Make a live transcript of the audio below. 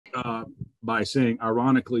by saying,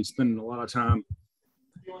 ironically, spending a lot of time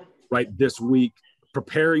right this week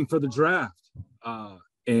preparing for the draft.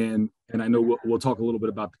 And I know we'll talk a little bit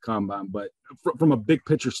about the combine, but from a big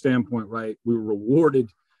picture standpoint, right, we were rewarded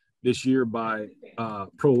this year by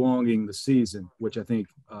prolonging the season, which I think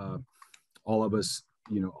all of us,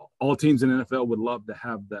 all teams in the NFL would love to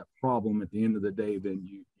have that problem. At the end of the day, then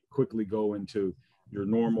you quickly go into your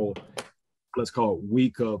normal, let's call it,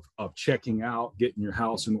 week of checking out, getting your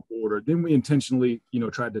house in order. Then we intentionally,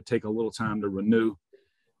 tried to take a little time to renew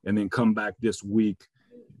and then come back this week,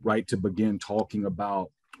 right, to begin talking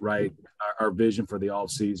about, right, our vision for the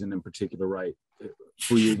offseason in particular, right,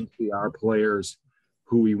 free agency, our players,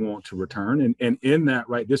 who we want to return. And in that,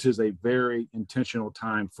 right, this is a very intentional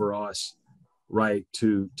time for us, right,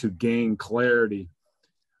 to gain clarity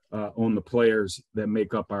on the players that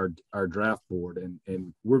make up our draft board.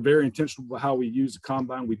 And we're very intentional about how we use the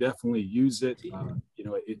combine. We definitely use it.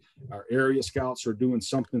 Our area scouts are doing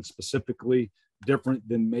something specifically different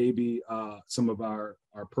than maybe some of our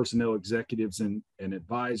personnel executives and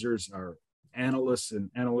advisors. Our analysts and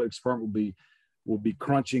analytics firm will be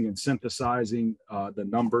crunching and synthesizing the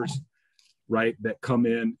numbers, right, that come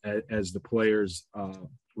in as the players,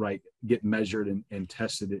 right, get measured and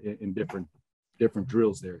tested in different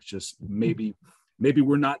drills there. It's just maybe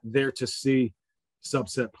we're not there to see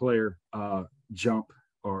subset player jump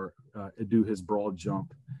or do his broad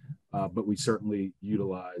jump, but we certainly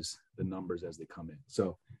utilize the numbers as they come in.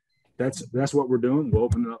 So that's what we're doing. We'll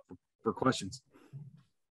open it up for questions.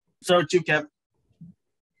 Start with you, Kevin.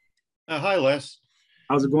 Hi, Les.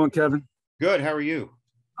 How's it going, Kevin? Good. How are you?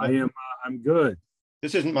 I'm good.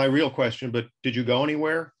 This isn't my real question, but did you go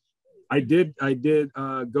anywhere? I did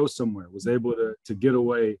go somewhere. Was able to get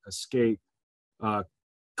away, escape.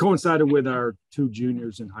 Coincided with our two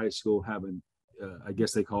juniors in high school having, I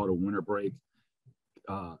guess they call it a winter break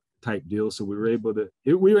type deal. So we were able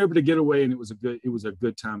to get away, and it was a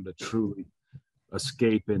good time to truly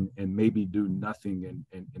escape and maybe do nothing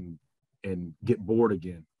and get bored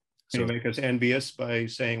again. Can you make us envious by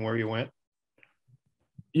saying where you went?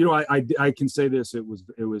 I can say this: it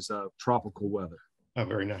was tropical weather. Oh,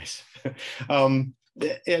 very nice. And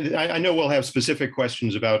I know we'll have specific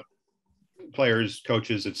questions about players,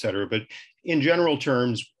 coaches, et cetera, but in general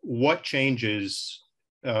terms, what changes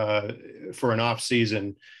for an off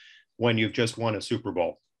season when you've just won a Super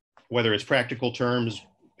Bowl, whether it's practical terms,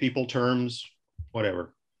 people terms,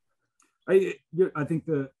 whatever? I think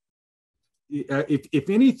if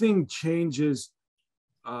anything changes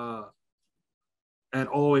at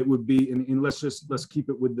all, it would be, and let's keep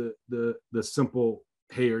it with the simple,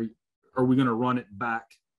 hey, are we going to run it back?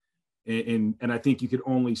 And I think you could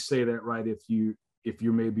only say that, right, if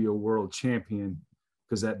you're maybe a world champion,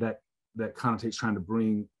 because that connotates trying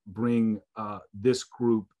to bring this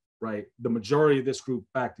group, right, the majority of this group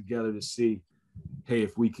back together to see, hey,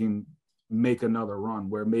 if we can make another run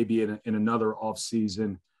where maybe in another off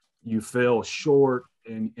season you fell short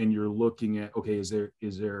and you're looking at, okay, is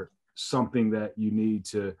there something that you need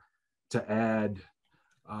to add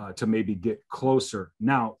to maybe get closer.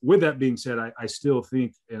 Now, with that being said, I still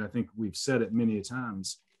think, and I think we've said it many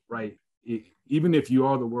times, right, even if you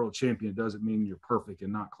are the world champion, it doesn't mean you're perfect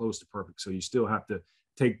and not close to perfect. So you still have to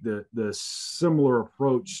take the similar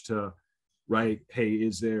approach to, right, hey,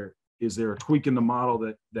 is there a tweak in the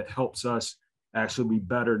model that helps us actually be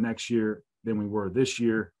better next year than we were this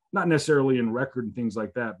year? Not necessarily in record and things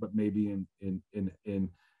like that, but maybe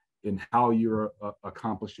in how you're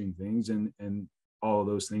accomplishing things and all of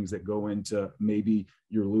those things that go into maybe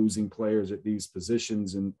you're losing players at these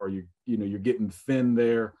positions or you're getting thin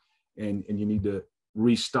there and you need to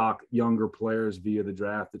restock younger players via the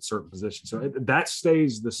draft at certain positions. So that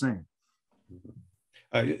stays the same.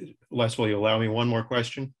 Les, will you allow me one more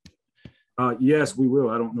question? Yes, we will.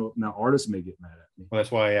 I don't know. Now, artists may get mad at me. Well,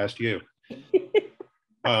 that's why I asked you.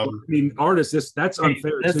 I mean, artists, that's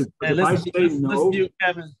unfair. Too. If I say no,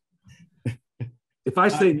 if I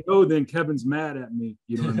say no, then Kevin's mad at me,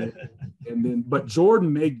 and then, but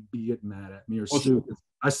Jordan may be getting mad at me or Stu.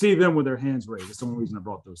 I see them with their hands raised. That's the only reason I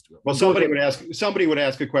brought those two up. Well, somebody would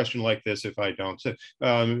ask a question like this if I don't. So,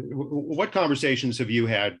 what conversations have you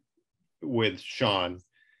had with Sean,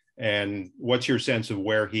 and what's your sense of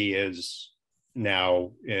where he is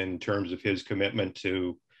now in terms of his commitment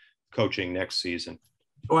to coaching next season?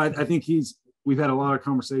 Well, I think we've had a lot of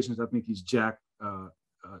conversations. I think he's jacked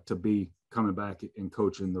to be coming back and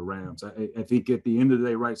coaching the Rams. I think at the end of the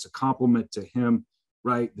day, right, it's a compliment to him,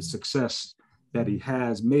 right, the success that he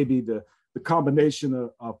has, maybe the combination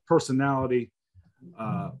of personality,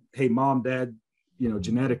 hey, mom, dad,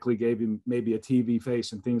 genetically gave him maybe a TV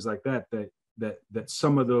face and things like that that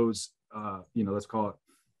some of those, let's call it,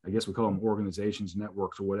 I guess we call them organizations,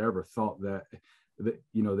 networks, or whatever, thought that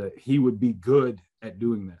he would be good at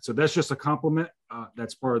doing that. So that's just a compliment.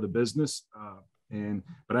 That's part of the business.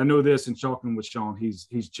 But I know this, in talking with Sean,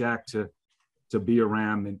 he's jacked to be a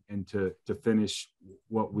Ram and to finish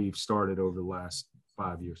what we've started over the last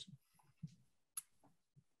 5 years.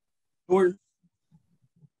 Gordon.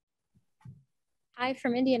 Hi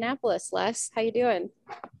from Indianapolis, Les. How you doing?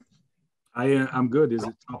 I'm good. Is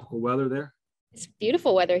it tropical weather there? It's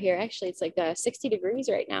beautiful weather here. Actually, it's like 60 degrees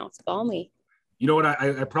right now. It's balmy. You know what?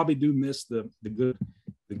 I probably do miss the good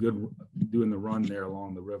doing the run there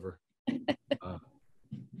along the river.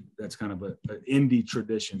 That's kind of an Indy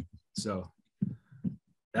tradition. So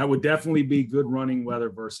that would definitely be good running weather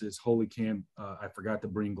versus holy can. I forgot to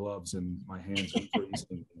bring gloves and my hands are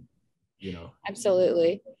freezing.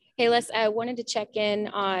 Absolutely. Hey, Les, I wanted to check in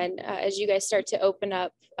on as you guys start to open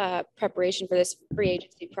up preparation for this free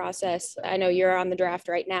agency process. I know you're on the draft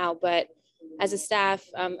right now, but as a staff,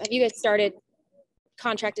 have you guys started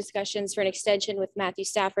contract discussions for an extension with Matthew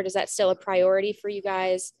Stafford? Is that still a priority for you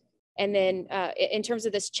guys? And then in terms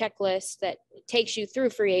of this checklist that takes you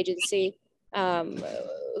through free agency,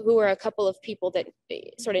 who are a couple of people that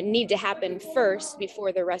sort of need to happen first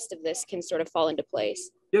before the rest of this can sort of fall into place?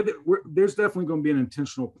 Yeah, there's definitely going to be an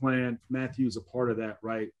intentional plan. Matthew's a part of that,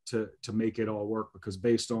 right, to make it all work, because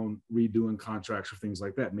based on redoing contracts or things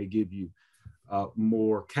like that may give you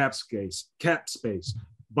more cap space.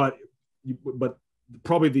 But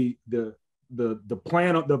probably the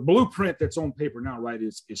plan, the blueprint that's on paper now, right,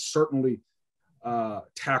 is certainly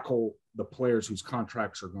tackle the players whose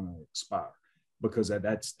contracts are going to expire, because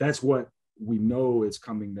that's what we know is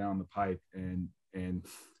coming down the pipe, and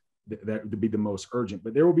that would be the most urgent.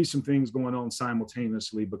 But there will be some things going on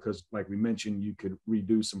simultaneously, because like we mentioned, you could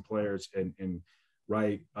redo some players and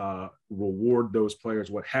reward those players,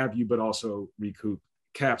 what have you, but also recoup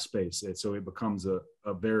cap space. And so it becomes a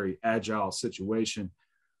very agile situation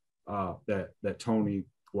that Tony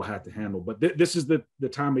will have to handle. But this is the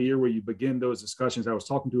time of year where you begin those discussions. I was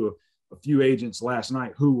talking to a few agents last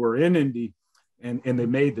night who were in Indy, and they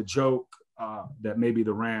made the joke that maybe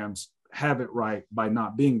the Rams have it right by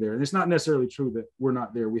not being there. And it's not necessarily true that we're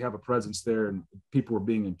not there. We have a presence there and people are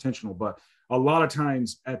being intentional. But a lot of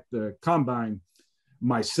times at the combine,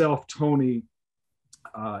 myself, Tony,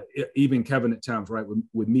 even Kevin at times, right,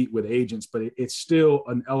 would meet with agents, but it's still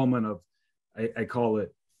an element of, I call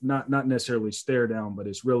it not necessarily stare down, but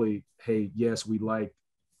it's really, hey, yes, we like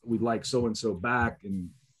so-and-so back. And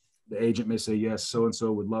the agent may say, yes,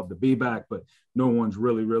 so-and-so would love to be back, but no one's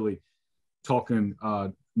really talking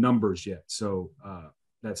numbers yet. So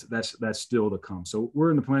that's still to come. So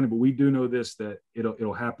we're in the planning, but we do know this, that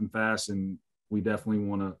it'll happen fast, and we definitely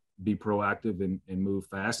want to be proactive and move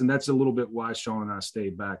fast. And that's a little bit why Sean and I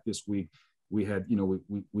stayed back this week. We had,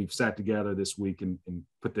 we've sat together this week and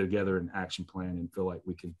put together an action plan, and feel like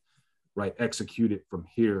we can execute it from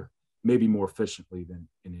here, maybe more efficiently than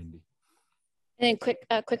in Indy. And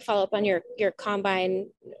then quick follow-up on your combine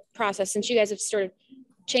process, since you guys have sort of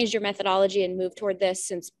changed your methodology and moved toward this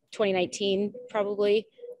since 2019, probably,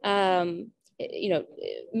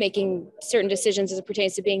 making certain decisions as it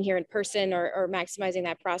pertains to being here in person or maximizing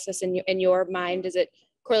that process in your mind as it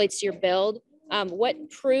correlates to your build. What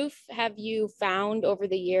proof have you found over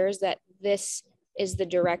the years that this is the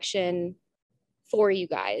direction for you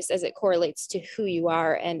guys as it correlates to who you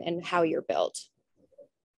are and how you're built?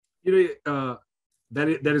 That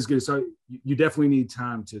is good. So you definitely need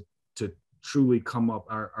time to truly come up.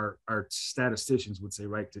 Our statisticians would say,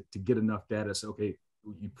 right, to get enough data. So, okay,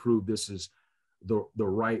 you prove this is the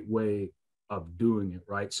right way of doing it,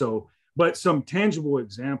 right? So, but some tangible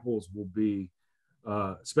examples will be,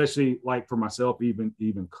 especially like for myself,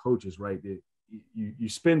 even coaches, right? You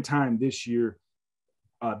spend time this year,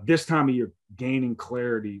 this time of year, gaining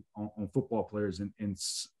clarity on football players, and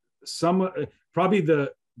some probably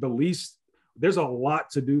the least. There's a lot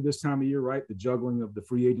to do this time of year, right? The juggling of the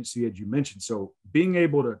free agency, as you mentioned. So being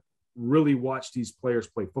able to really watch these players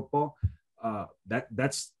play football,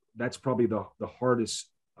 that's probably the hardest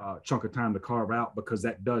chunk of time to carve out, because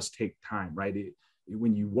that does take time, right?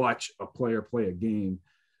 When you watch a player play a game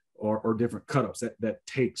or different cutups, that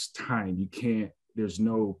takes time. You can't, there's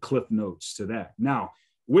no cliff notes to that. Now,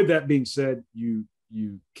 with that being said, you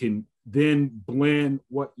can then blend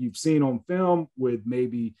what you've seen on film with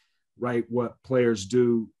maybe, right, what players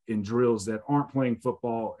do in drills that aren't playing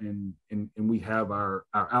football, and we have our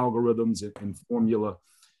algorithms and formula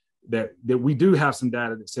that we do have some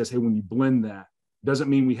data that says, hey, when you blend that, doesn't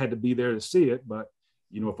mean we had to be there to see it, but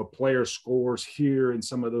if a player scores here in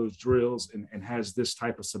some of those drills and has this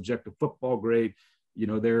type of subjective football grade,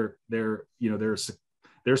 their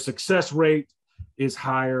success rate is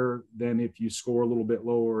higher than if you score a little bit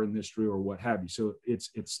lower in this drill or what have you. So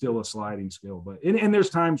it's still a sliding scale. But and there's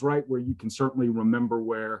times, right, where you can certainly remember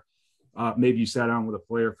where maybe you sat down with a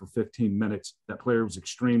player for 15 minutes. That player was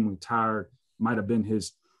extremely tired. Might have been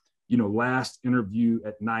his, last interview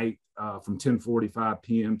at night from 10:45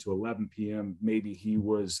 p.m. to 11 p.m. Maybe he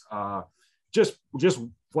was just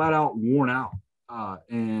flat out worn out.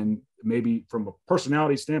 And maybe from a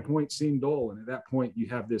personality standpoint seemed dull. And at that point, you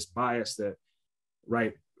have this bias that,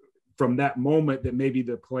 right, from that moment that maybe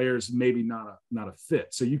the player's maybe not a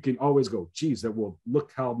fit. So you can always go, geez,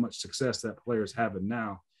 look how much success that player's having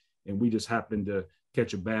now. And we just happened to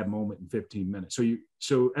catch a bad moment in 15 minutes.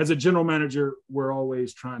 So as a general manager, we're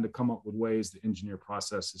always trying to come up with ways to engineer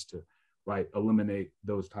processes to, right, eliminate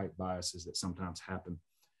those type biases that sometimes happen.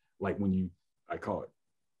 Like when I call it,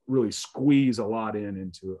 really squeeze a lot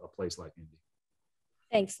into a place like Indy.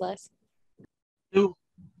 Thanks, Les.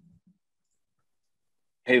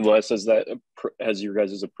 Hey, Les, as your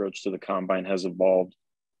guys' approach to the combine has evolved,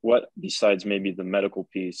 what besides maybe the medical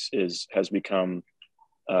piece has become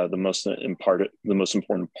the most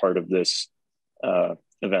important part of this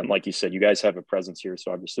event? Like you said, you guys have a presence here,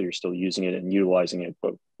 so obviously you're still using it and utilizing it.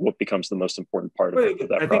 But what becomes the most important part of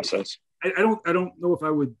that process? I don't know if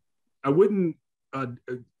I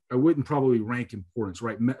wouldn't probably rank importance,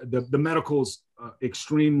 right? The medical's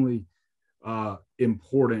extremely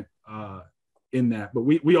important in that, but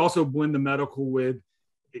we also blend the medical with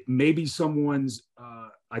maybe someone's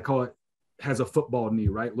I call it has a football knee,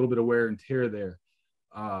 right? A little bit of wear and tear there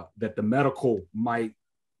that the medical might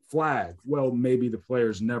flag. Well, maybe the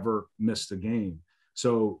players never missed a game,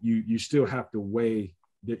 so you still have to weigh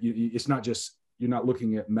that. It's not just, you're not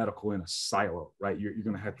looking at medical in a silo, right? You're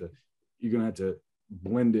gonna have to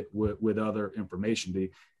blend it with other information.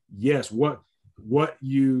 Yes, what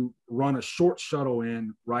you run a short shuttle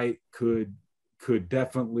in, right, could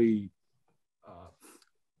definitely,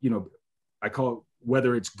 I call it,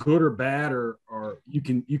 whether it's good or bad, or you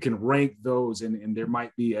can rank those, and there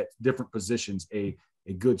might be at different positions a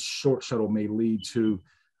good short shuttle may lead to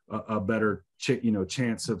a better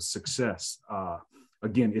chance of success.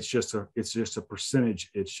 Again, it's just a percentage.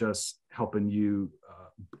 It's just helping you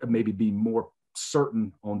maybe be more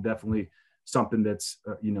certain on definitely something that's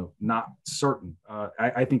not certain.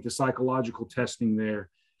 I think the psychological testing there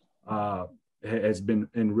has been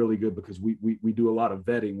really good, because we do a lot of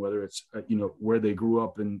vetting, whether it's where they grew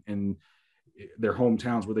up in their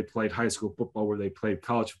hometowns, where they played high school football, where they played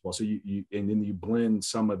college football. So and then you blend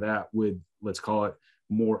some of that with, let's call it,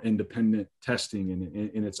 more independent testing,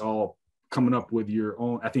 and it's all coming up with your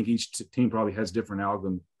own. I think each team probably has different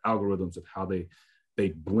algorithms of how they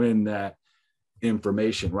blend that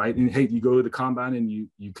information, right? And hey, you go to the combine and you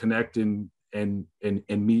connect and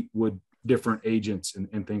meet with different agents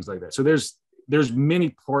and things like that. So there's many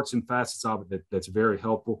parts and facets of it that's very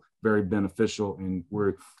helpful, very beneficial, and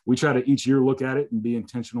we try to each year look at it and be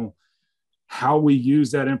intentional how we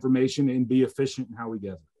use that information and be efficient in how we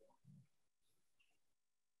gather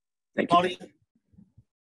it. Thank you.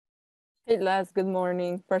 Hey, Les, good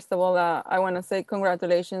morning. First of all, I want to say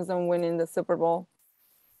congratulations on winning the Super Bowl.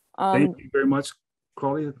 Thank you very much,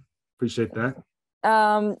 Claudia. Appreciate that.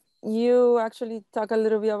 You actually talk a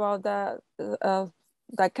little bit about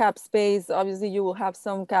that cap space. Obviously, you will have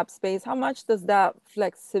some cap space. How much does that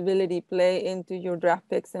flexibility play into your draft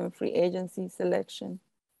picks and free agency selection?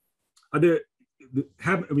 I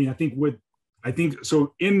think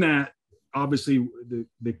so. In that, obviously,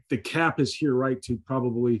 the cap is here, right, to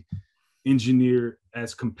probably engineer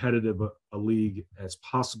as competitive a league as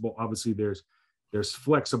possible. Obviously, there's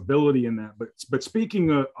flexibility in that, but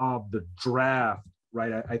speaking of the draft,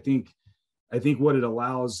 right, I think what it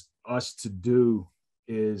allows us to do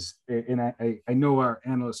is, and I know our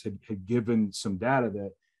analysts had given some data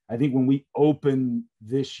that I think when we open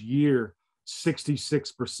this year,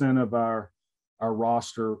 66% of our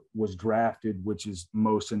roster was drafted, which is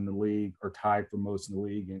most in the league, or tied for most in the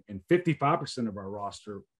league, and 55% of our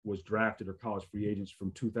roster was drafted or college free agents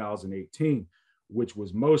from 2018, which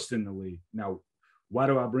was most in the league. Now, why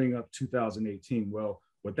do I bring up 2018? Well,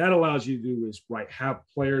 what that allows you to do is, right, have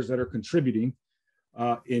players that are contributing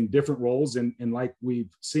in different roles, and like we've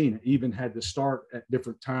seen, even had to start at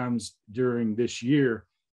different times during this year,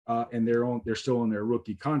 and they're still on their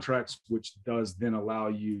rookie contracts, which does then allow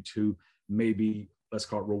you to maybe, let's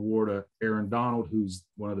call it, reward Aaron Donald, who's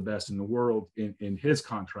one of the best in the world, in his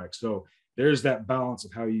contract. So there's that balance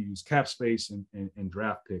of how you use cap space and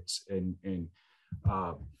draft picks, and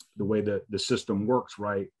the way that the system works,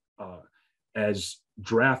 right? As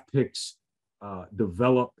draft picks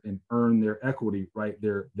develop and earn their equity, right?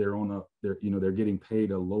 They're getting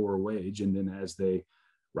paid a lower wage, and then as they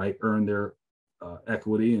earn their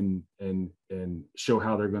equity and show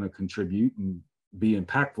how they're going to contribute and be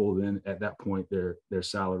impactful, then at that point their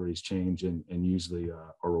salaries change and usually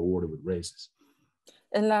are rewarded with raises.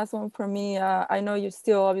 And last one for me, I know you're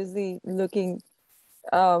still obviously looking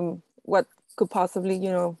what could possibly,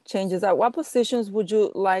 changes. At what positions would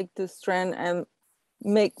you like to strengthen and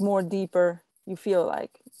make more deeper, you feel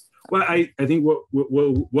like? Well, I think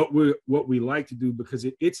what we like to do, because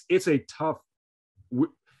it's a tough,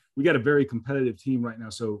 we got a very competitive team right now.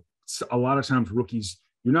 So a lot of times rookies,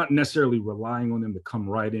 you're not necessarily relying on them to come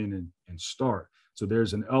right in and start. So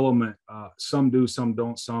there's an element, some do, some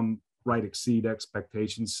don't, some exceed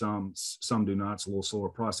expectations, some do not. It's a little slower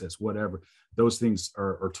process, whatever. Those things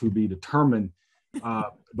are to be determined.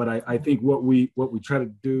 But I think what we try to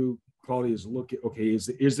do, Claudia, is look at, okay,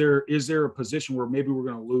 is there a position where maybe we're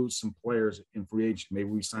going to lose some players in free agency? Maybe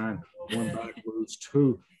we sign one back, lose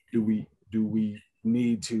two. Do we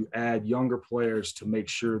need to add younger players to make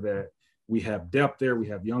sure that we have depth there, we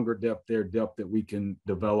have younger depth there, depth that we can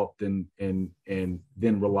develop and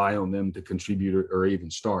then rely on them to contribute or even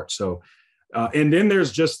start. So, and then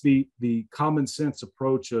there's just the common sense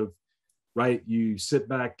approach of, you sit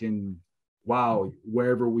back and, wow,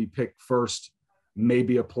 wherever we pick first,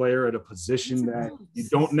 maybe a player at a position that you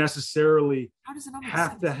don't necessarily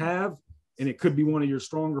have to have, and it could be one of your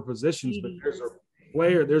stronger positions, but there's a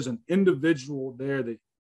player, there's an individual there that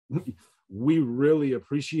we really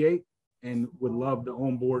appreciate and would love to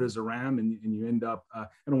onboard as a Ram, and you end up, I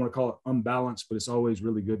don't want to call it unbalanced, but it's always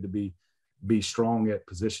really good to be strong at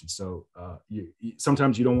position. So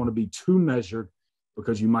sometimes you don't want to be too measured,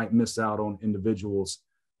 because you might miss out on individuals,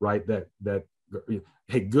 that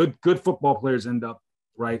hey, good football players end up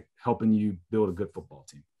helping you build a good football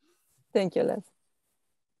team. Thank you, Les.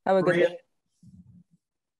 Have a good day.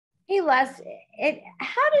 Hey, Les,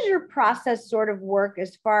 how does your process sort of work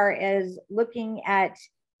as far as looking at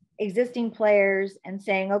existing players and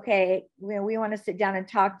saying, okay, we want to sit down and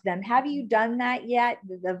talk to them? Have you done that yet?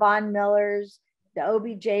 The Von Millers, the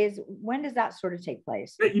OBJs, when does that sort of take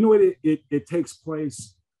place? It takes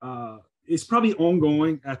place, it's probably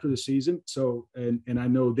ongoing after the season. So, and I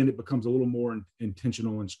know then it becomes a little more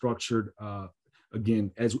intentional and structured.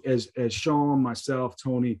 Again, as Sean, myself,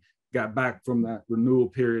 Tony got back from that renewal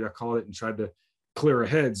period, I call it, and tried to clear our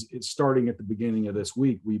heads. It's starting at the beginning of this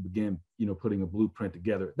week. We began, putting a blueprint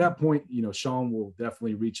together. At that point, Sean will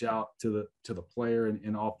definitely reach out to the player,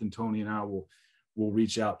 and often Tony and I will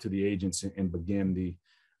reach out to the agents and begin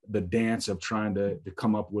the dance of trying to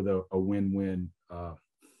come up with a win-win, a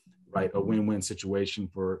win-win situation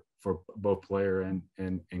for both player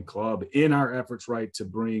and club in our efforts, to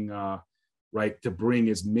bring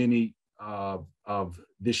as many of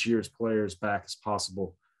this year's players back as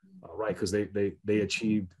possible, because they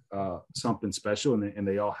achieved something special, and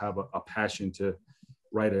they all have a passion to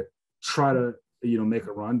try to make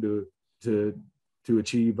a run to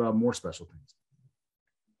achieve more special things.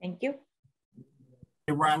 Thank you.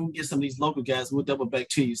 Hey, Ryan, we'll get some of these local guys. We'll double back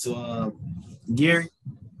to you. So, Gary.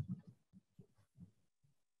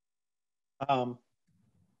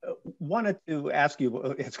 Wanted to ask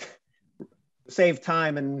you, save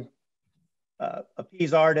time and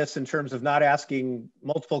appease artists in terms of not asking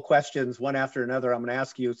multiple questions one after another. I'm going to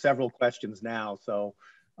ask you several questions now. So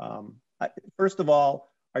first of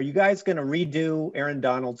all, are you guys going to redo Aaron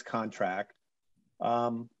Donald's contract?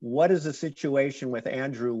 What is the situation with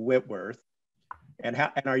Andrew Whitworth? And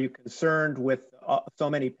are you concerned with so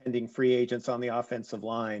many pending free agents on the offensive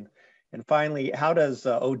line? And finally, how does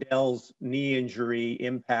Odell's knee injury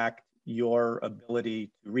impact your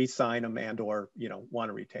ability to re-sign him and or want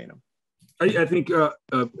to retain him? I think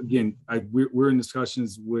again, we're in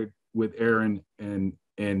discussions with Aaron, and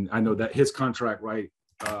I know that his contract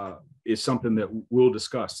is something that we'll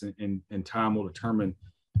discuss, and time will determine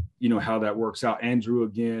how that works out. Andrew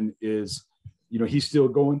again is he's still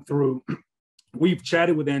going through. We've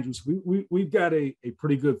chatted with Andrew. So we've got a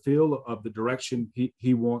pretty good feel of the direction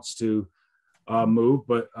he wants to move,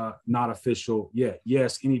 but not official yet.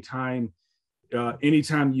 Yes, anytime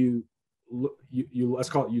you let's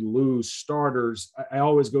call it, you lose starters. I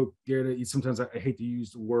always go, Garrett, sometimes I hate to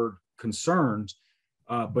use the word concerns,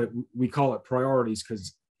 but we call it priorities,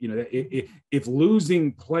 because if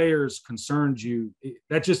losing players concerns you,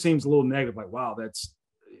 that just seems a little negative. Like, wow,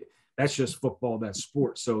 that's just football, that's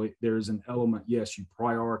sports. So there's an element, yes, you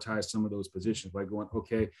prioritize some of those positions by going,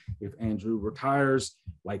 okay, if Andrew retires,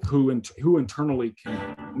 like who internally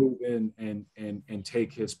can move in and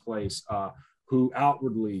take his place, who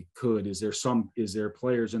outwardly could, is there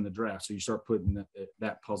players in the draft? So you start putting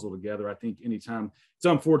that puzzle together. I think anytime, it's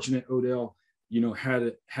unfortunate Odell,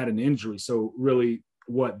 had an injury. So really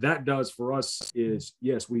what that does for us is,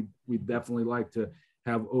 yes, we definitely like to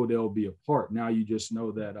have Odell be a part. Now you just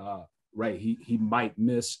know that, right, he might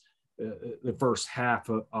miss the first half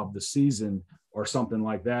of the season or something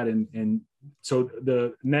like that. And so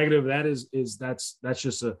the negative of that is that's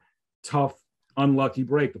just a tough, unlucky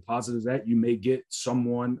break. The positive is that you may get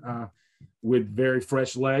someone with very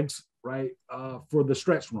fresh legs, right, for the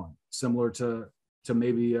stretch run, similar to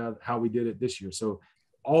maybe how we did it this year. So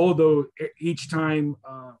all of those, each time,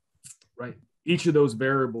 right, each of those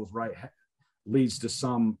variables, right, leads to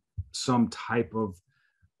some type of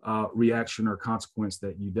reaction or consequence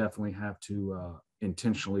that you definitely have to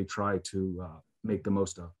intentionally try to make the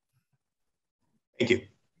most of. Thank you.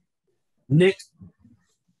 Nick.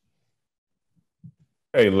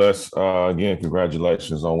 Hey, Les, again,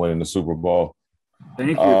 congratulations on winning the Super Bowl.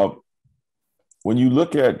 Thank you. When you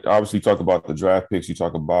look at, obviously, you talk about the draft picks, you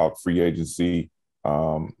talk about free agency,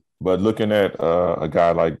 but looking at a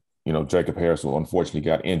guy like, Jacob Harris, who unfortunately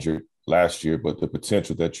got injured last year, but the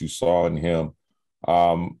potential that you saw in him,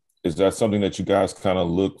 is that something that you guys kind of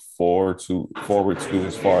look forward to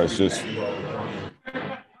as far as just,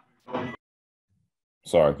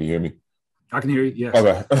 sorry, can you hear me? I can hear you. Yes.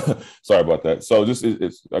 Okay. Sorry about that. So just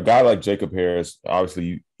it's a guy like Jacob Harris,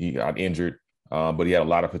 obviously he got injured, but he had a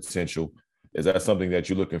lot of potential. Is that something that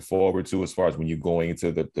you're looking forward to as far as when you're going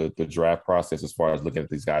into the draft process, as far as looking at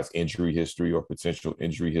these guys' injury history or potential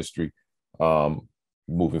injury history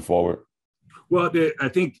moving forward? Well, I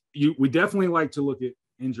think we definitely like to look at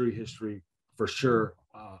injury history for sure.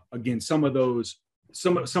 Again, some of those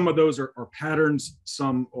are patterns.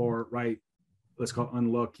 Some are, right, let's call it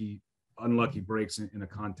unlucky breaks in a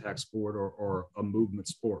contact sport or a movement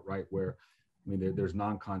sport, right? Where, there's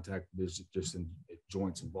non-contact, there's just in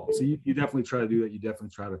joints involved. So you definitely try to do that. You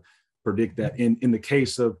definitely try to predict that. In the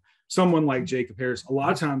case of someone like Jacob Harris, a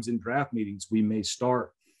lot of times in draft meetings, we may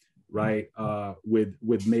start, right,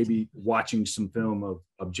 with maybe watching some film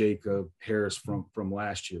of Jacob Harris from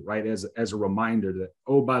last year, right? As a reminder that,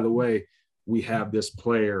 oh, by the way, we have this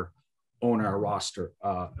player on our roster.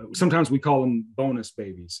 Sometimes we call them bonus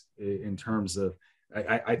babies in terms of,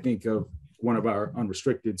 I think of one of our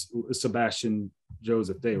unrestricted, Sebastian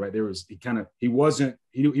Joseph Day, right? He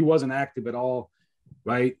wasn't active at all,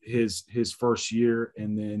 right? His first year.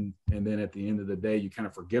 And then at the end of the day, you kind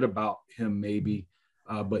of forget about him maybe,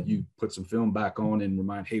 but you put some film back on and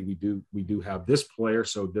remind, hey, we do have this player.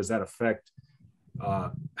 So does that affect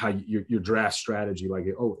how your draft strategy? Like,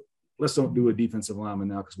 oh, let's don't do a defensive lineman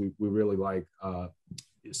now because we really like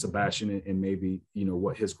Sebastian and maybe,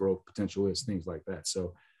 what his growth potential is, things like that.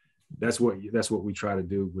 So that's what we try to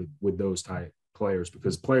do with those type players,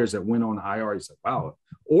 because players that went on IR, you say, wow,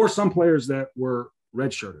 or some players that were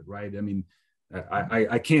redshirted, right?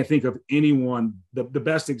 I can't think of anyone. The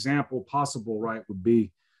best example possible, right, would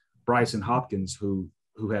be Bryson Hopkins, who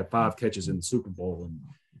had 5 catches in the Super Bowl, and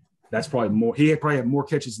that's probably more. He probably had more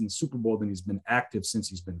catches in the Super Bowl than he's been active since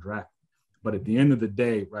he's been drafted. But at the end of the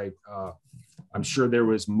day, right, I'm sure there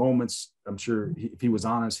was moments. I'm sure if he was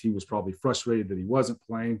honest, he was probably frustrated that he wasn't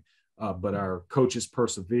playing. But our coaches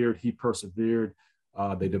persevered. He persevered.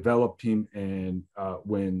 They developed him, and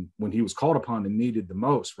when he was called upon and needed the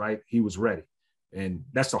most, right, he was ready. And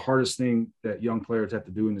that's the hardest thing that young players have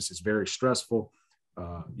to do, and this is very stressful.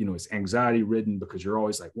 It's anxiety ridden because you're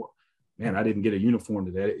always like, well, man, I didn't get a uniform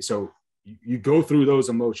today. So you go through those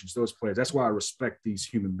emotions, those players. That's why I respect these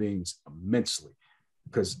human beings immensely,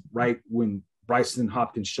 because right when Bryson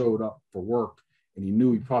Hopkins showed up for work and he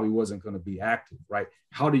knew he probably wasn't going to be active, right?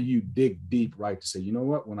 How do you dig deep, right, to say, you know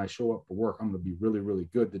what, when I show up for work, I'm going to be really, really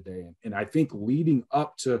good today. And I think leading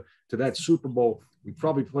up to that Super Bowl, we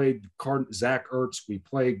probably played Zach Ertz, we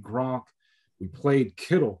played Gronk, we played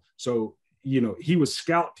Kittle. So, he was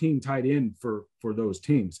scout team tight end for those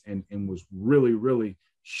teams and was really, really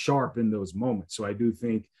sharp in those moments. So I do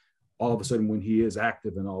think all of a sudden when he is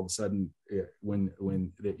active and all of a sudden when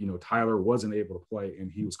Tyler wasn't able to play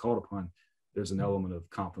and he was called upon, there's an element of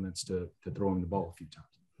confidence to throw him the ball a few times.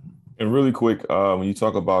 And really quick, when you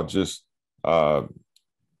talk about just,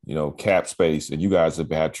 cap space, and you guys have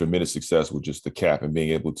had tremendous success with just the cap and being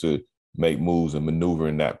able to make moves and maneuver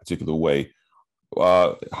in that particular way.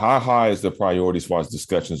 How high is the priority as far as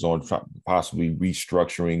discussions on possibly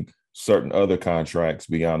restructuring certain other contracts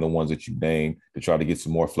beyond the ones that you named to try to get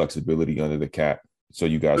some more flexibility under the cap so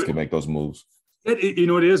you guys can make those moves? It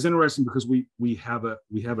is interesting because we have a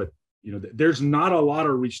there's not a lot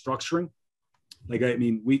of restructuring. Like, I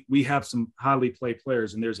mean, we have some highly played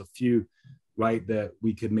players, and there's a few, right, that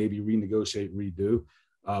we could maybe renegotiate, redo.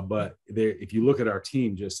 But if you look at our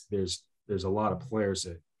team, just there's a lot of players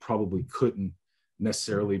that probably couldn't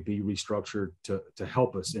necessarily be restructured to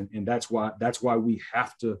help us, and that's why we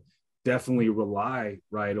have to definitely rely,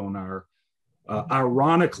 right, on our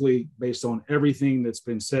ironically, based on everything that's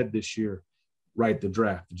been said this year, right, the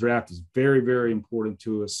draft is very, very important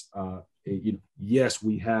to us. Yes,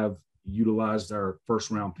 we have utilized our first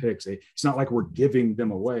round picks. It's not like we're giving them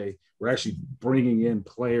away. We're actually bringing in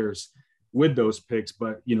players with those picks,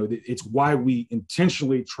 but it's why we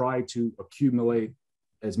intentionally try to accumulate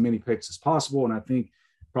as many picks as possible. And I think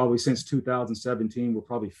probably since 2017, we're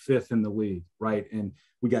probably fifth in the league, right? And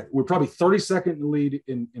we're probably 32nd in the lead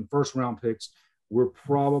in first round picks. We're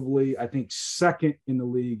probably, I think, second in the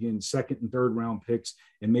league in second and third round picks,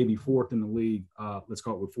 and maybe fourth in the league. Let's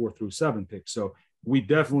call it with 4 through 7 picks. So we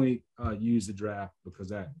definitely use the draft, because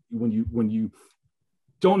that when you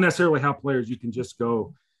don't necessarily have players, you can just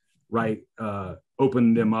go right,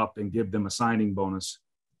 open them up and give them a signing bonus,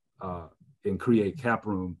 and create cap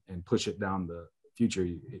room and push it down the future.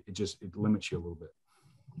 It limits you a little bit.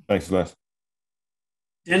 Thanks, Les.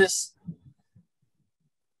 Dennis.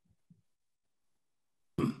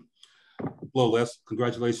 Hello, Les.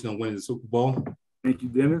 Congratulations on winning the Super Bowl. Thank you,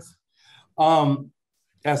 Dennis.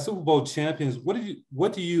 As Super Bowl champions, what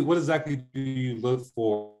exactly do you look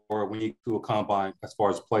for when you do a combine as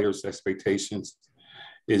far as players' expectations?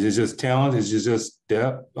 Is it just talent? Is it just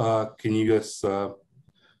depth? Can you just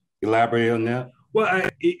elaborate on that? Well,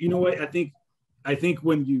 you know what? I think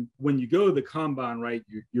when you go to the combine, right,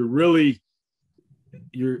 you're really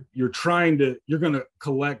you're going to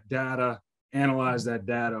collect data, analyze that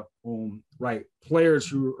data on, right, players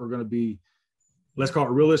who are going to be, let's call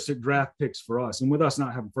it realistic draft picks for us. And with us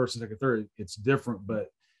not having first and second, third, it's different. But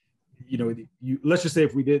let's just say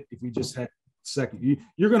if we just had second,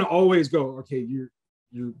 you're going to always go, okay,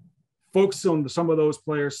 you're focused on some of those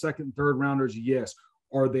players, second and third rounders. Yes.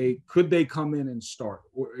 Could they come in and start?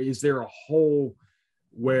 Or is there a hole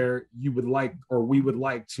where you would like, or we would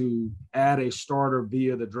like to add a starter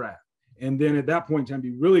via the draft? And then at that point in time,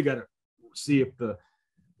 you really got to see if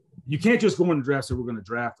you can't just go in the draft and say we're going to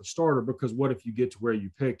draft a starter, because what if you get to where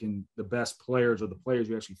you pick and the best players or the players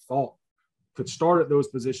you actually thought could start at those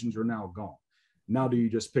positions are now gone? Now do you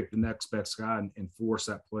just pick the next best guy and force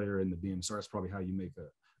that player into being a starter? That's probably how you make a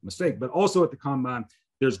mistake. But also at the combine,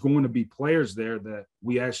 there's going to be players there that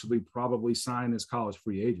we actually probably sign as college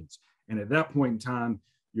free agents. And at that point in time,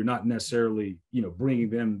 you're not necessarily,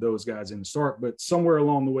 bringing those guys in to start, but somewhere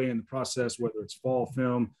along the way in the process, whether it's fall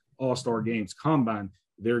film, all-star games, combine,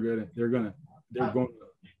 they're going to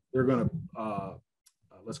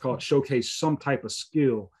let's call it showcase some type of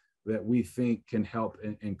skill that we think can help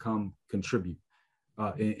and contribute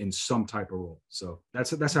in some type of role. So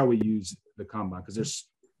that's how we use the combine, because there's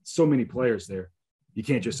so many players there. You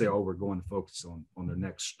can't just say, oh, we're going to focus on their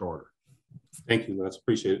next starter. Thank you, Les.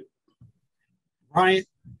 Appreciate it. Ryan.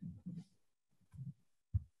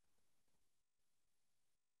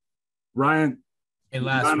 Hey,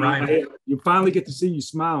 Les. Ryan. You finally get to see you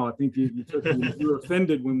smile. I think you were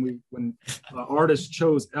offended when artists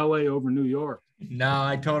chose LA over New York. No,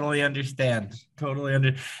 I totally understand.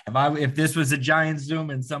 If this was a giant Zoom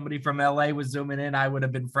and somebody from LA was zooming in, I would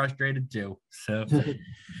have been frustrated too. So,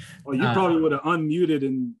 well, you probably would have unmuted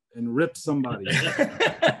and ripped somebody.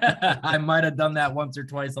 I might have done that once or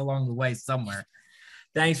twice along the way somewhere.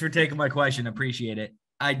 Thanks for taking my question. Appreciate it.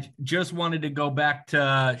 I just wanted to go back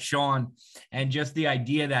to Sean and just the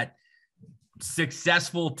idea that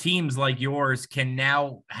successful teams like yours can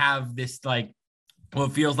now have this, like, well,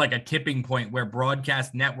 it feels like a tipping point where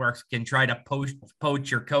broadcast networks can try to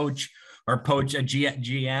poach your coach or poach a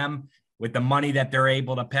GM with the money that they're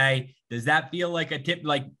able to pay. Does that feel like a tip?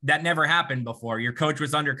 Like, that never happened before. Your coach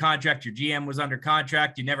was under contract. Your GM was under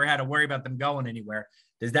contract. You never had to worry about them going anywhere.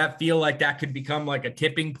 Does that feel like that could become like a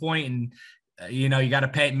tipping point? And, you got to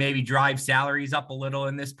pay, maybe drive salaries up a little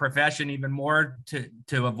in this profession even more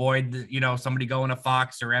to avoid, somebody going to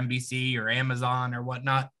Fox or NBC or Amazon or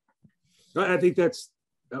whatnot? I think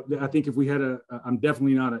if we had I'm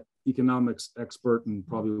definitely not an economics expert and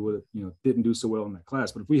probably would have, didn't do so well in that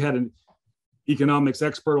class. But if we had an economics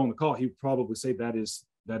expert on the call, he would probably say that is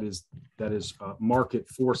market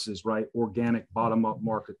forces, right? Organic bottom-up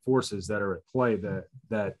market forces that are at play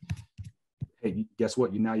that hey, guess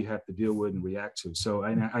what? Now you have to deal with and react to. So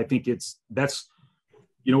I think that's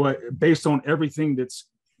you know what, based on everything that's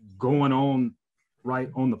going on right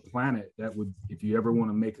on the planet, that would, if you ever want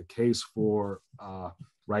to make a case for,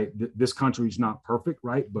 right, this country is not perfect,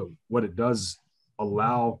 right? But what it does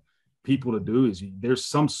allow people to do is there's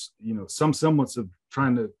some, you know, some semblance of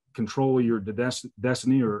trying to control your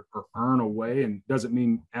destiny or earn a way. And doesn't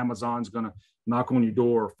mean Amazon's going to knock on your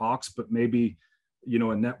door or Fox, but maybe, you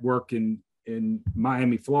know, a network in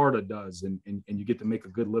Miami, Florida does, and you get to make a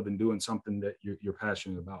good living doing something that you're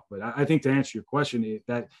passionate about. But I think to answer your question,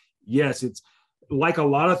 that yes, it's like a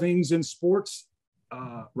lot of things in sports,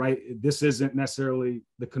 right? This isn't necessarily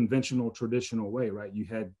the conventional, traditional way, right? You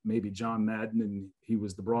had maybe John Madden, and he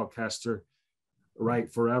was the broadcaster,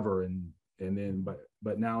 right, forever, and then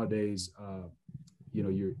but nowadays, you know,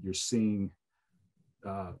 you're seeing,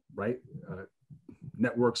 right,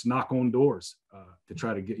 networks knock on doors to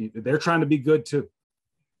try to get you. They're trying to be good too,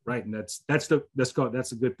 right? And that's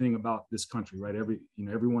a good thing about this country, right?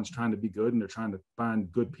 Everyone's trying to be good, and they're trying to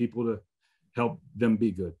find good people to help them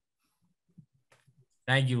be good.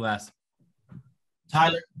 Thank you, Les.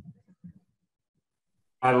 Tyler.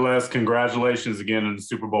 Hi, Les. Congratulations again on the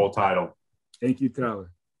Super Bowl title. Thank you,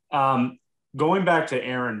 Tyler. Going back to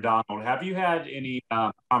Aaron Donald, have you had any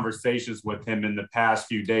conversations with him in the past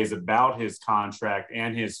few days about his contract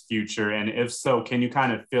and his future? And if so, can you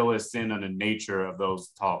kind of fill us in on the nature of those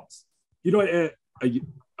talks? You know,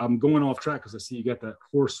 I'm going off track because I see you got that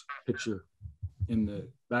horse picture in the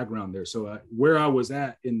background there. So where I was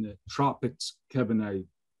at in the tropics, Kevin, I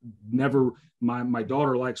never, my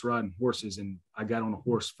daughter likes riding horses, and I got on a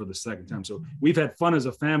horse for the second time. So we've had fun as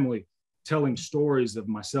a family telling stories of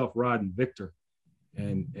myself riding Victor.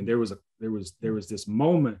 And there was this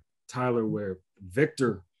moment, Tyler, where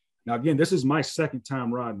Victor, now again, this is my second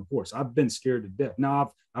time riding a horse. I've been scared to death.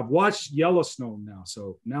 Now I've watched Yellowstone now,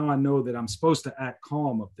 so now I know that I'm supposed to act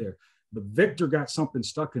calm up there. But Victor got something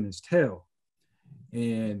stuck in his tail,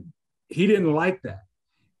 and he didn't like that.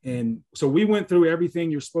 And so we went through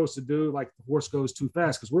everything you're supposed to do, like the horse goes too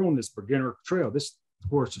fast, because we're on this beginner trail. This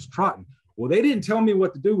horse is trotting. Well, they didn't tell me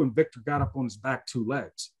what to do when Victor got up on his back two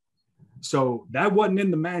legs. So that wasn't in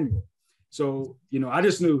the manual. So, you know, I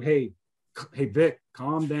just knew, hey, Vic,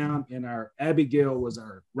 calm down. And our Abigail was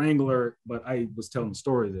our wrangler, but I was telling the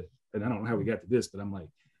story that, and I don't know how we got to this, but I'm like,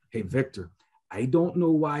 hey, Victor, I don't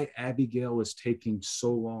know why Abigail is taking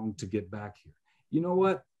so long to get back here. You know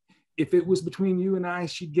what? If it was between you and I,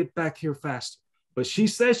 she'd get back here faster. But she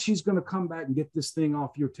says she's going to come back and get this thing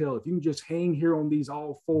off your tail. If you can just hang here on these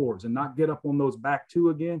all fours and not get up on those back two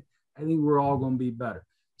again, I think we're all going to be better.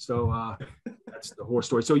 So that's the horse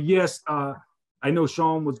story. So yes, I know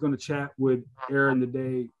Sean was going to chat with Aaron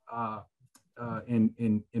today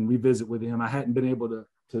and revisit with him. I hadn't been able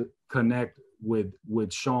to connect with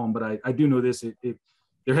Sean, but I do know this.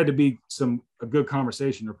 There had to be a good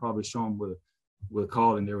conversation, or probably Sean would have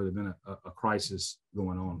called, and there would have been a crisis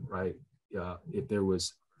going on, right? If there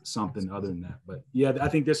was something other than that. But yeah, I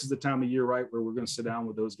think this is the time of year, right, where we're going to sit down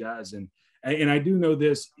with those guys. And I do know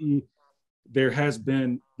this, there's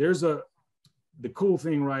the cool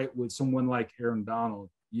thing, right, with someone like Aaron Donald.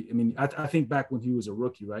 I mean, I think back when he was a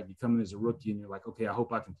rookie, right? You come in as a rookie and you're like, okay, I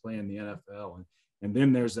hope I can play in the NFL. And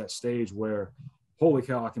then there's that stage where, holy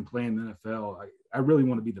cow, I can play in the NFL. I really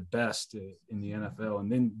want to be the best in the NFL.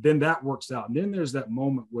 And then that works out. And then there's that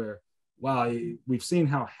moment where, wow, we've seen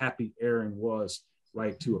how happy Aaron was,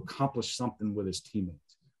 right, to accomplish something with his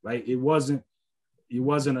teammates, right? It wasn't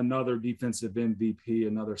another defensive MVP,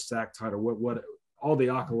 another sack title, what all the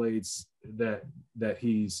accolades that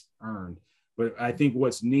he's earned. But I think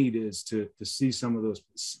what's neat is to see some of those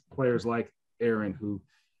players like Aaron who,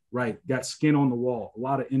 right, got skin on the wall, a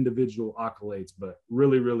lot of individual accolades, but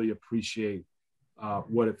really, really appreciate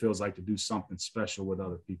what it feels like to do something special with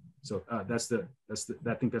other people. So I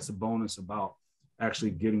think that's the bonus about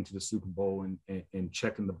actually getting to the Super Bowl and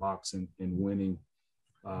checking the box and winning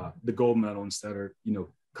the gold medal instead of, you know,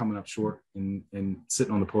 coming up short and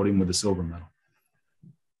sitting on the podium with the silver medal.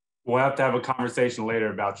 We'll have to have a conversation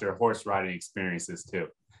later about your horse riding experiences too.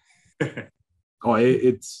 I call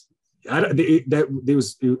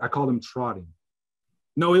them trotting.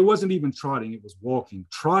 No, it wasn't even trotting. It was walking.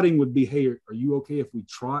 Trotting would be, hey, are you okay if we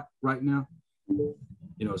trot right now? You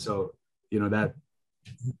know, so, you know, that,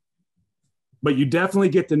 but you definitely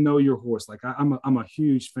get to know your horse. Like I'm a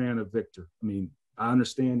huge fan of Victor. I mean, I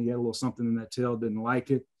understand he had a little something in that tail, didn't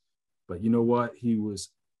like it, but you know what? He was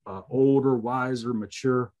older, wiser,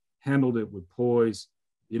 mature, handled it with poise.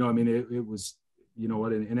 You know, I mean, it was, you know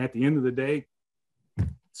what? And at the end of the day,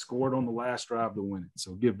 scored on the last drive to win it.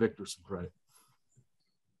 So give Victor some credit.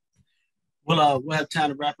 We'll have time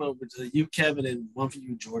to wrap up with you, Kevin, and one for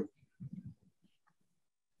you, Jordan.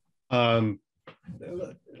 Well,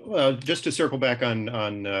 just to circle back on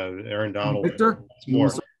Aaron Donald. Victor?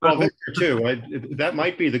 More. Well, Victor too. That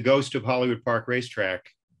might be the ghost of Hollywood Park Racetrack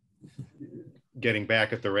getting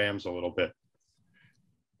back at the Rams a little bit.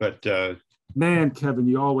 But man, Kevin,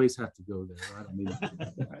 you always have to go there, right? I mean,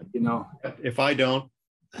 you know, if I don't,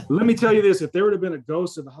 let me tell you this: if there would have been a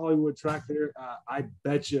ghost of the Hollywood track there, I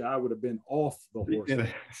bet you I would have been off the horse.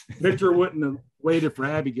 Victor wouldn't have waited for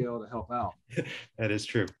Abigail to help out. That is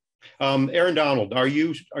true. Aaron Donald, are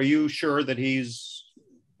you sure that he's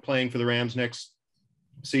playing for the Rams next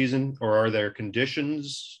season, or are there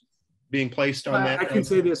conditions being placed on that? I can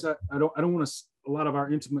say this: I don't want to a lot of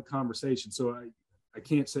our intimate conversation, so I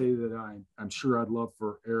can't say that I'm sure. I'd love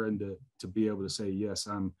for Aaron to be able to say yes,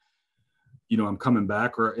 I'm coming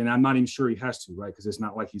back, and I'm not even sure he has to, right? Because it's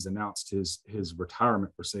not like he's announced his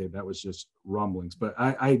retirement per se. That was just rumblings. But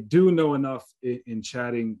I do know enough in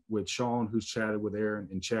chatting with Sean, who's chatted with Aaron,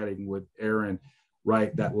 and chatting with Aaron,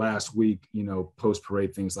 right, that last week, post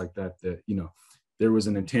parade, things like that, there was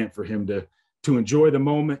an intent for him to enjoy the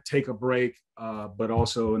moment, take a break, but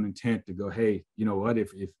also an intent to go, hey, you know what,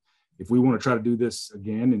 if we want to try to do this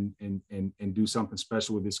again and do something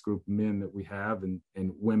special with this group of men that we have and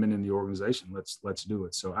women in the organization, let's do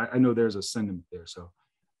it. So I know there's a sentiment there. So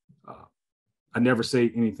I never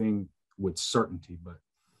say anything with certainty, but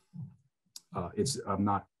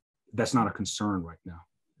that's not a concern right now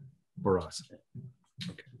for us.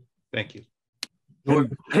 Okay. Thank you.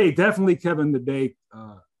 And, hey, definitely, Kevin, the day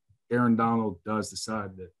Aaron Donald does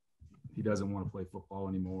decide that he doesn't want to play football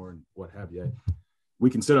anymore and what have you, we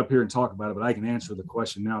can sit up here and talk about it, but I can answer the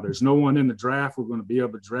question now. There's no one in the draft we're going to be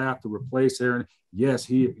able to draft to replace Aaron. Yes,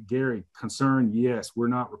 Gary, concerned, yes, we're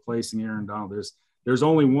not replacing Aaron Donald. There's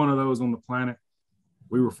only one of those on the planet.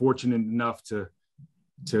 We were fortunate enough to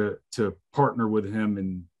partner with him,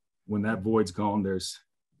 and when that void's gone, there's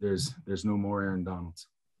no more Aaron Donalds.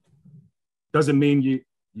 Doesn't mean you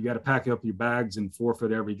got to pack up your bags and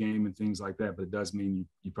forfeit every game and things like that, but it does mean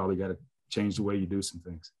you probably got to change the way you do some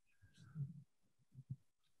things.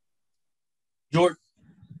 Jordan.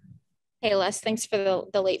 Hey, Les, thanks for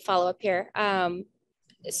the late follow-up here.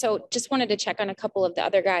 So just wanted to check on a couple of the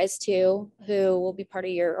other guys too, who will be part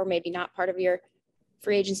of your, or maybe not part of your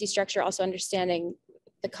free agency structure, also understanding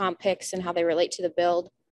the comp picks and how they relate to the build.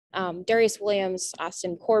 Darius Williams,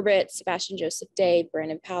 Austin Corbett, Sebastian Joseph Day,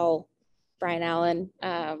 Brandon Powell, Brian Allen,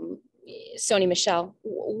 Sony Michel.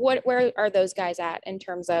 Where are those guys at in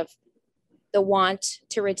terms of the want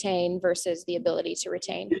to retain versus the ability to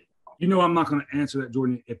retain? I'm not going to answer that,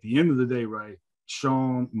 Jordan. At the end of the day, right,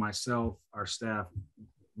 Sean, myself, our staff,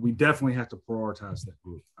 we definitely have to prioritize that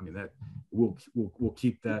group. I mean, that we'll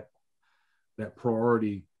keep that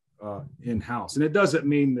priority in-house. And it doesn't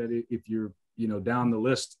mean that if you're, down the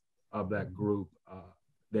list of that group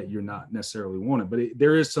that you're not necessarily wanted. But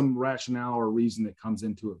there is some rationale or reason that comes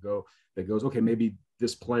into it that goes, okay, maybe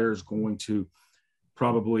this player is going to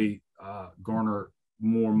probably garner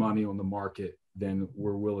more money on the market than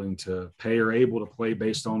we're willing to pay or able to play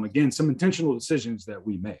based on, again, some intentional decisions that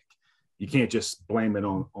we make. You can't just blame it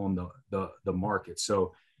on the market.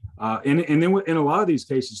 So, and then in a lot of these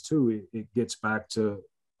cases too, it gets back to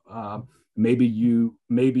maybe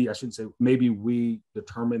we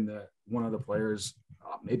determine that one of the players,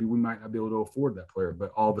 maybe we might not be able to afford that player,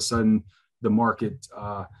 but all of a sudden the market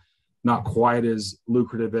not quite as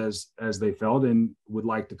lucrative as they felt and would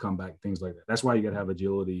like to come back, things like that. That's why you got to have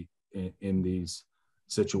agility in these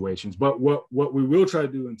situations. But what we will try to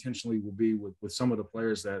do intentionally will be with some of the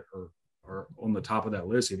players that are on the top of that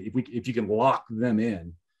list. If you can lock them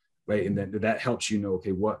in, right, and that helps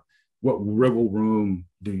okay, what wiggle room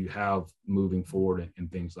do you have moving forward and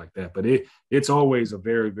things like that. But it's always a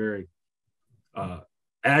very, very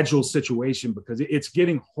agile situation because it's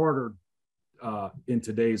getting harder in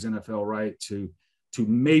today's NFL, right, to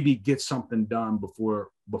maybe get something done before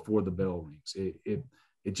the bell rings.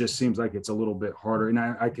 It just seems like it's a little bit harder. And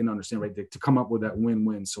I can understand, right, to come up with that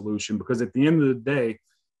win-win solution, because at the end of the day,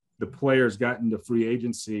 the players got into free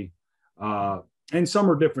agency, and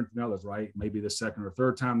some are different than others, right? Maybe the second or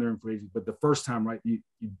third time they're in free agency, but the first time, right, you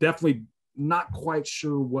definitely not quite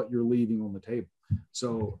sure what you're leaving on the table.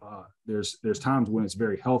 So there's times when it's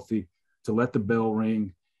very healthy to let the bell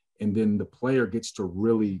ring, and then the player gets to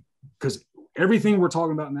really, because everything we're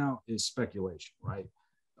talking about now is speculation, right?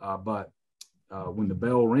 But when the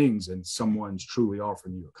bell rings and someone's truly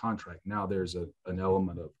offering you a contract, now there's an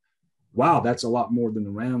element of, wow, that's a lot more than the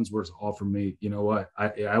Rams were offering me. You know what?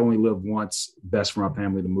 I only live once, best for my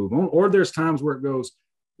family to move on. Or there's times where it goes,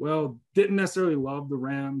 well, didn't necessarily love the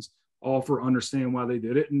Rams offer, understand why they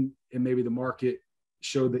did it. And maybe the market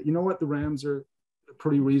showed that, you know what, the Rams are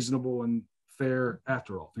pretty reasonable and fair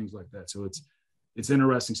after all, things like that. So it's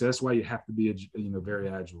interesting. So that's why you have to be, very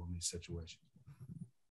agile in these situations.